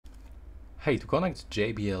Hey, to connect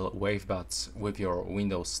JBL Wave Buds with your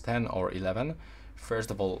Windows 10 or 11, first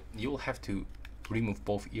of all, you'll have to remove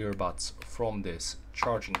both earbuds from this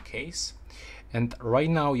charging case. And right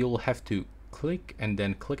now you'll have to click and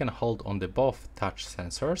then click and hold on the both touch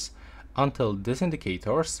sensors until this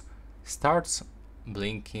indicators starts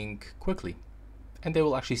blinking quickly. And they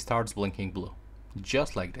will actually start blinking blue,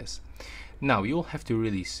 just like this. Now you'll have to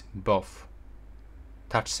release both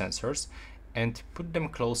touch sensors and put them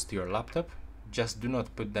close to your laptop. Just do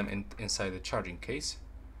not put them inside the charging case.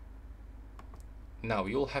 Now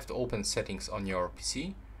you'll have to open settings on your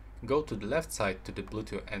PC, go to the left side to the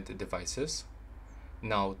Bluetooth and the devices.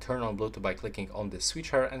 Now turn on Bluetooth by clicking on the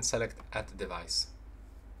switcher and select Add Device.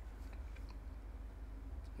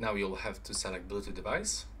 Now you'll have to select Bluetooth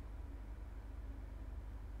device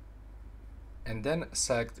and then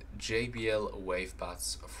select JBL Wave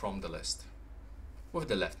Buds from the list with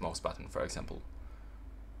the left mouse button, for example.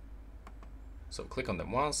 So click on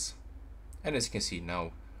them once, and as you can see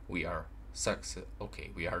now we are okay,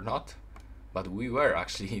 we are not, but we were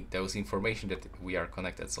actually. There was information that we are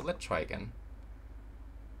connected. So let's try again.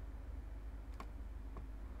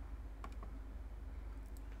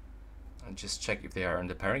 And just check if they are in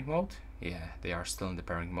the pairing mode. Yeah, they are still in the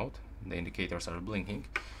pairing mode. The indicators are blinking.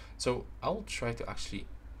 So I'll try to actually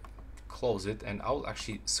close it, and I'll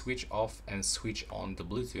actually switch off and switch on the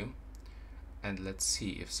Bluetooth, and let's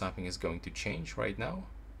see if something is going to change right now.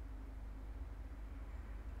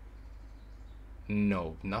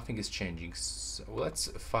 No, nothing is changing. So let's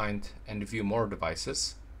find and view more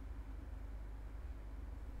devices,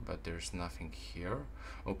 but there's nothing here.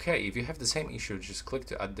 Okay, if you have the same issue, just click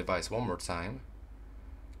to add device one more time,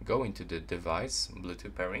 go into the device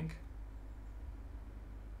Bluetooth pairing,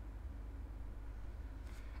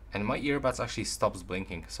 and my earbuds actually stops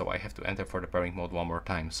blinking, so I have to enter for the pairing mode one more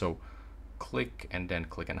time. So click and then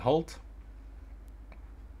click and hold.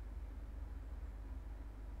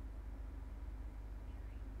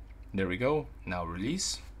 There we go. Now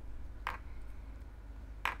release.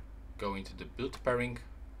 Go into the Bluetooth pairing,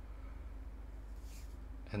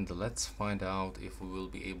 and let's find out if we will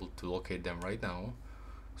be able to locate them right now.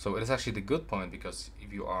 So it is actually the good point, because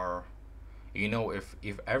if you are,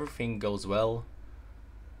 if everything goes well,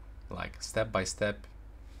 like step by step,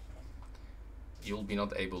 you'll be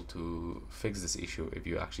not able to fix this issue if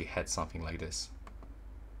you actually had something like this.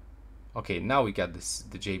 Okay, now we got the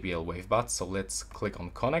JBL Wave Buds, so let's click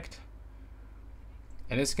on connect,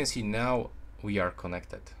 and as you can see now we are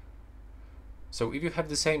connected. So if you have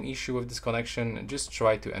the same issue with this connection, just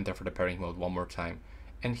try to enter for the pairing mode one more time,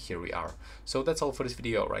 and here we are. So that's all for this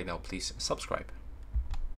video right now. Please subscribe.